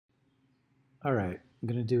All right, I'm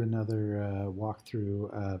going to do another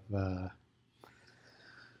walkthrough of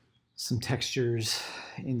some textures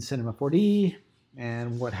in Cinema4D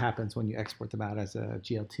and what happens when you export them out as a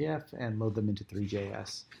glTF and load them into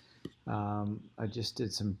Three.js. I just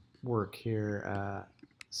did some work here.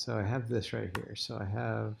 So I have this right here. So I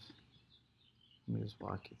have, let me just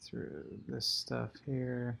walk you through this stuff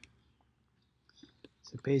here.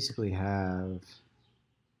 So basically have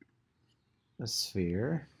a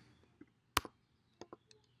sphere.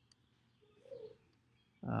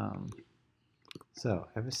 So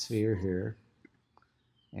I have a sphere here,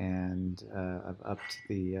 and I've upped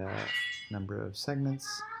the number of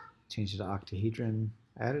segments, changed it to octahedron.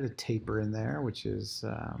 I added a taper in there, which is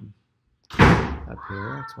up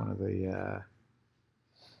here. It's one of the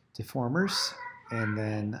deformers. And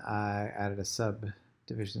then I added a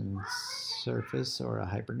subdivision surface, or a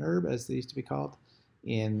hypernerb, as they used to be called.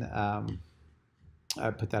 I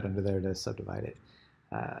put that under there to subdivide it.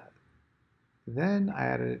 Then I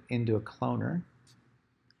added it into a cloner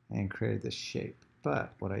and created this shape.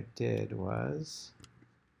 But what I did was,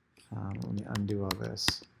 let me undo all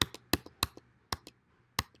this.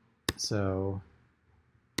 So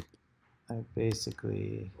I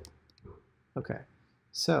basically, okay.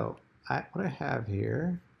 So what I have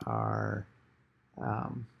here are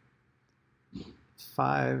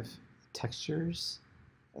 5 textures,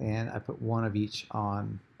 and I put one of each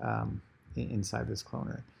on inside this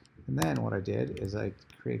cloner. And then what I did is I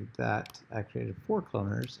created 4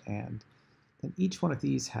 cloners, and then each one of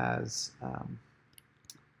these has,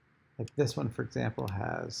 like this one, for example,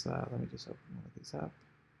 has, let me just open one of these up.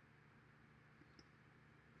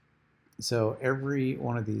 So every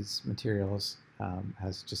one of these materials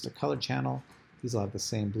has just a color channel. These will have the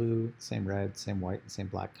same blue, same red, same white, and same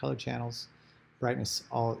black color channels. Brightness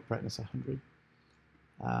 100.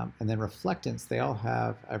 And then reflectance, they all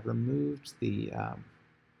have, I've removed the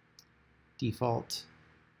default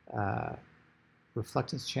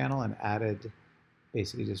reflectance channel and added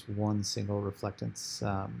basically just one single reflectance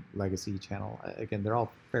legacy channel. Again, they're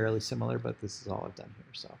all fairly similar, but this is all I've done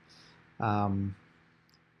here. So,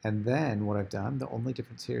 and then what I've done, the only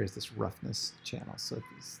difference here is this roughness channel. So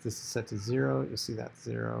this is set to 0. You'll see that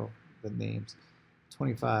 0, the names,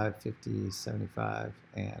 25, 50, 75,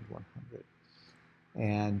 and 100.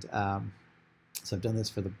 And so I've done this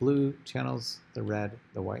for the blue channels, the red,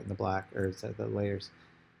 the white, and the black, or the layers,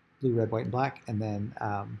 blue, red, white, and black. And then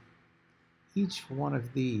each one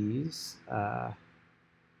of these,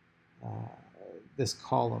 this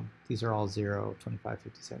column, these are all 0, 25,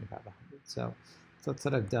 50, 75, 100. So that's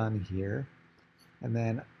what I've done here. And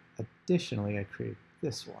then additionally, I created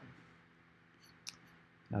this one.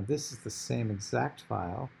 Now this is the same exact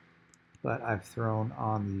file, but I've thrown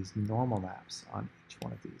on these normal maps on each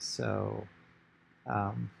one of these. So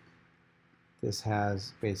this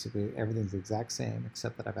has basically everything's the exact same,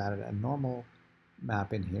 except that I've added a normal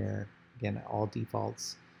map in here. Again, all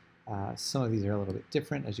defaults. Some of these are a little bit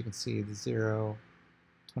different. As you can see, the 0,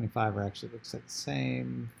 25 are actually looks like the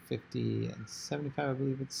same. 50 and 75, I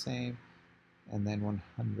believe it's the same. And then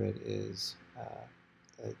 100 is a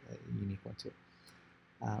unique one too.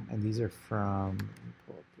 And these are from, let me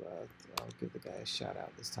pull up, I'll give the guy a shout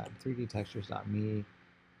out this time. 3D Textures, not me.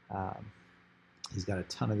 He's got a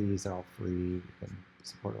ton of these. They're all free. You can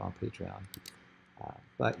support it on Patreon.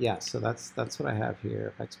 But yeah, so that's what I have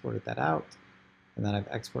here. I've exported that out, and then I've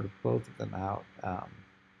exported both of them out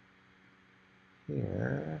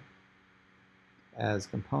here as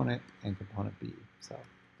component and component B. So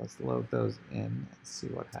let's load those in and see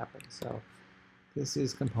what happens. So this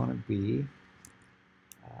is component B.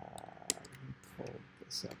 Let me pull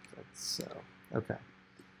this up. Okay.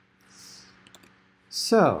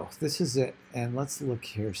 So this is it, and let's look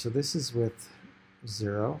here. So this is with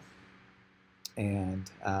 0 and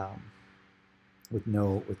with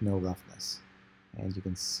no roughness, and you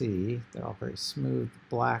can see they're all very smooth.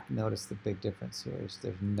 Black, notice the big difference here is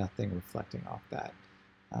there's nothing reflecting off that,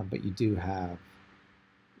 but you do have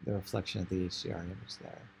the reflection of the HDR image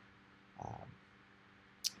there.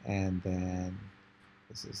 And then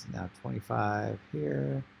this is now 25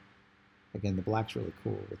 here. Again, the black's really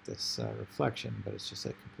cool with this reflection, but it's just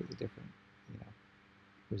a completely different,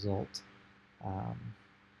 result.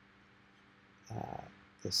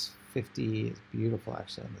 This 50 is beautiful,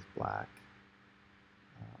 actually, in this black.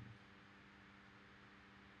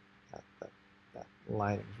 That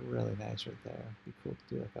lighting is really nice right there. It'd be cool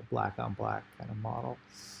to do like a black on black kind of model.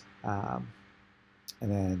 And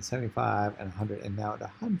then 75 and 100, and now at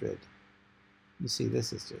 100, you see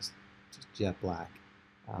this is just jet black.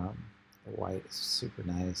 The white is super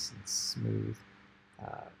nice and smooth,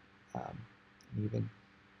 and even.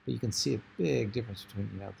 But you can see a big difference between,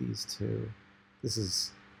 these two. This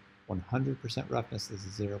is 100% roughness, this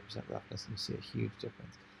is 0% roughness, and you see a huge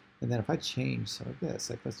difference. And then if I change some of this,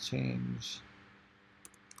 like let's change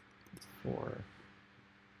for,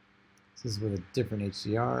 this is with a different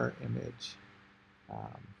HDR image.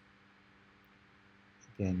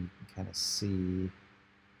 Again, you can kind of see,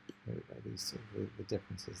 there we go, these two, the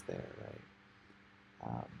differences there, right?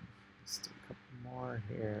 Let's do a couple more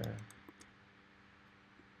here.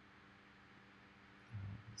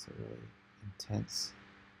 It's a really intense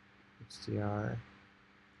HDR.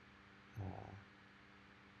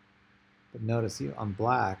 But notice on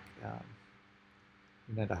black,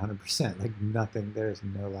 you're at 100%, like nothing, there's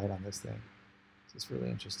no light on this thing. It's just really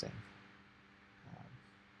interesting.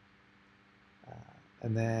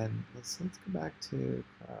 And then let's go back to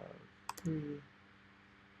Cloud 3,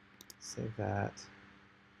 save that,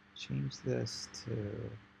 change this to,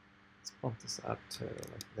 let's bump this up to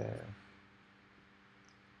like there.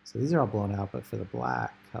 So these are all blown out, but for the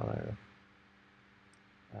black color,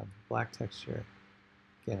 black texture,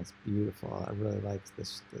 again, it's beautiful. I really like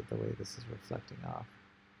this, the way this is reflecting off.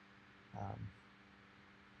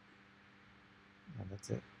 And that's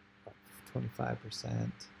it,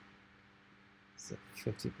 25%. It's at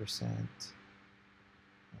 50%.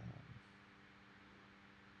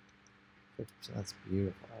 50%, that's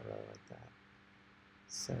beautiful. I really like that.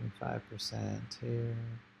 75% here.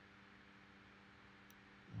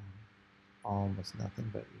 Almost nothing,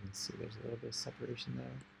 but you can see there's a little bit of separation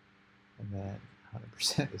there. And then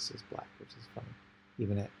 100% is just black, which is funny,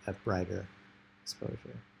 even at brighter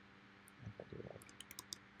exposure. If I do like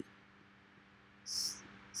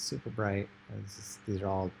super bright, these are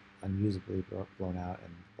all unusably blown out,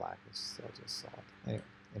 and black is still just solid. Anyway,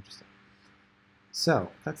 interesting.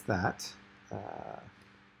 So that's that.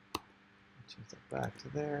 Change that back to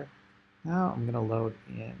there. Now I'm going to load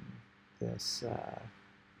in this.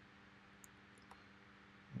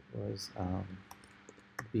 It was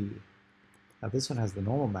B. Now this one has the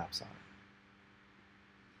normal maps on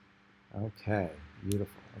it. Okay,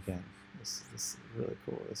 beautiful. Again, this is really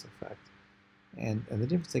cool, this effect. And the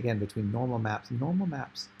difference again between normal maps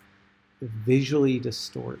visually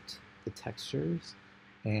distort the textures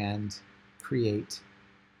and create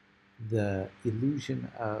the illusion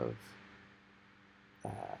of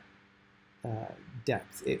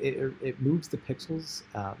depth. It moves the pixels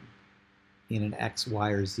in an X, Y,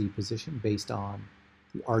 or Z position based on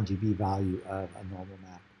the RGB value of a normal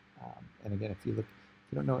map. And again, if you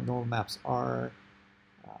don't know what normal maps are,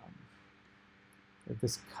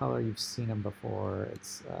 this color, you've seen them before.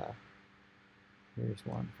 It's here's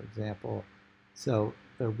one, for example. So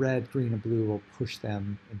the red, green, and blue will push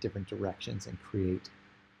them in different directions and create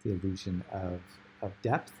the illusion of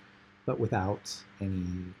depth, but without any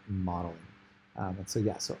modeling. And so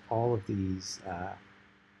yeah, so all of these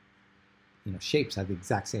shapes have the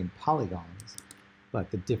exact same polygons,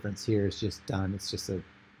 but the difference here is just done. It's just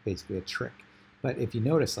basically a trick. But if you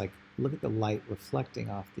notice, like, look at the light reflecting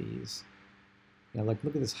off these. Like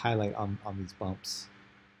look at this highlight on these bumps.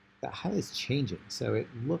 That highlight's changing, so it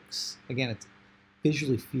looks, again, it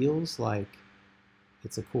visually feels like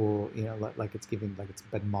it's a cool, like it's giving, like it's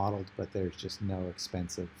been modeled, but there's just no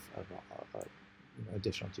expense of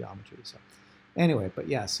additional geometry. So anyway, but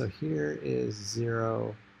yeah, so here is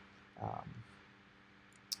 0. I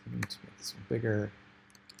need to make this one bigger.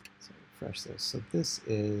 So refresh this. So this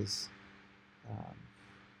is,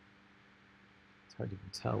 it's hard to even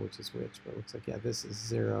tell which is which, but it looks like, yeah, this is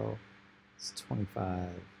 0, it's 25,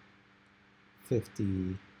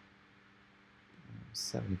 50,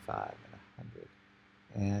 75, and 100.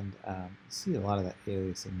 And you see a lot of that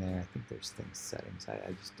aliasing there. I think there's things settings.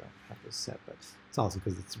 I just don't have those set, but it's also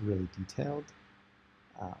because it's really detailed,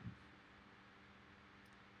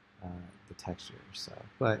 the texture. So,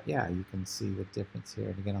 but yeah, you can see the difference here.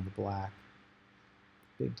 And again, on the black,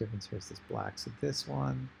 big difference here is this black. So this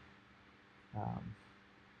one,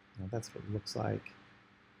 that's what it looks like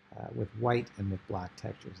with white and with black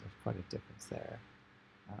textures. There's quite a difference there.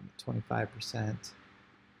 25%.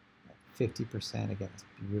 50%, again, it's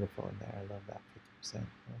beautiful in there. I love that 50%.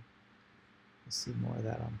 You'll see more of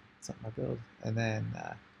that on something I build. And then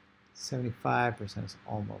 75% is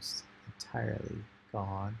almost entirely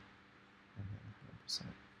gone. And then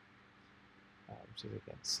 100%, which is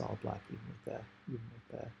again solid black, even with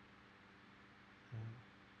the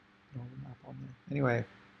normal map on there. Anyway,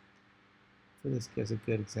 so this gives a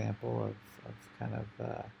good example of kind of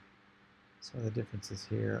some of the differences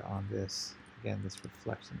here on this. Again, this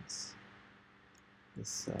reflections.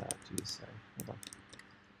 This, sorry, hold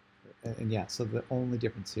on. And yeah, so the only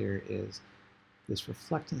difference here is this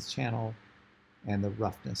reflectance channel and the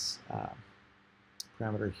roughness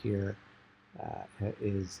parameter here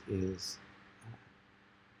is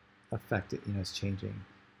affected, is changing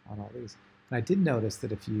on all these. And I did notice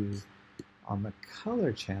that if you, on the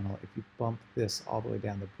color channel, if you bump this all the way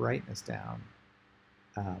down, the brightness down,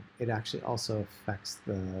 it actually also affects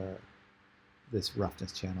this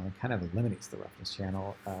roughness channel and kind of eliminates the roughness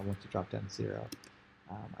channel once you drop down to 0.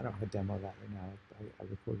 I don't have a demo of that right now. I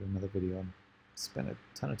recorded another video and spent a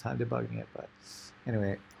ton of time debugging it, but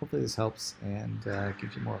anyway, hopefully this helps and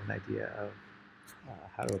gives you more of an idea of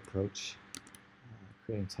how to approach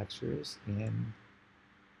creating textures in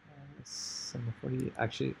Cinema4D.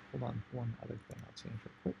 Actually, hold on, one other thing I'll change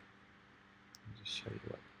real quick. Let me just show you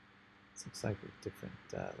what this looks like with different,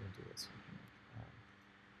 let me do this one here.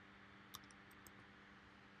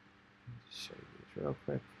 Let me just show you these real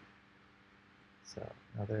quick. So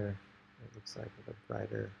another, it looks like with a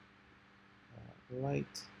brighter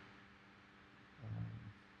light.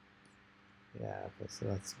 Yeah, okay, so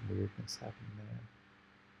that's some weirdness happening there.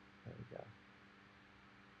 There we go.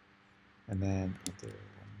 And then I'll do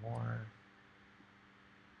one more.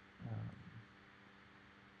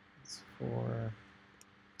 It's 4.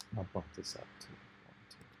 I'll bump this up to 1,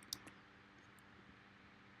 2.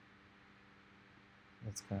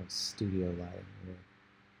 That's kind of studio lighting here.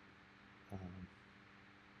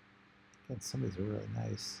 Again, some of these are really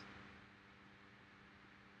nice.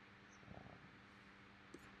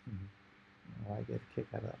 I get a kick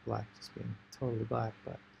out of that black just being totally black,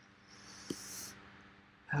 but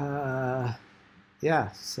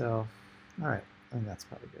yeah, so all right, I think that's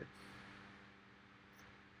probably good.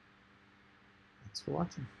 Thanks for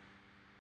watching.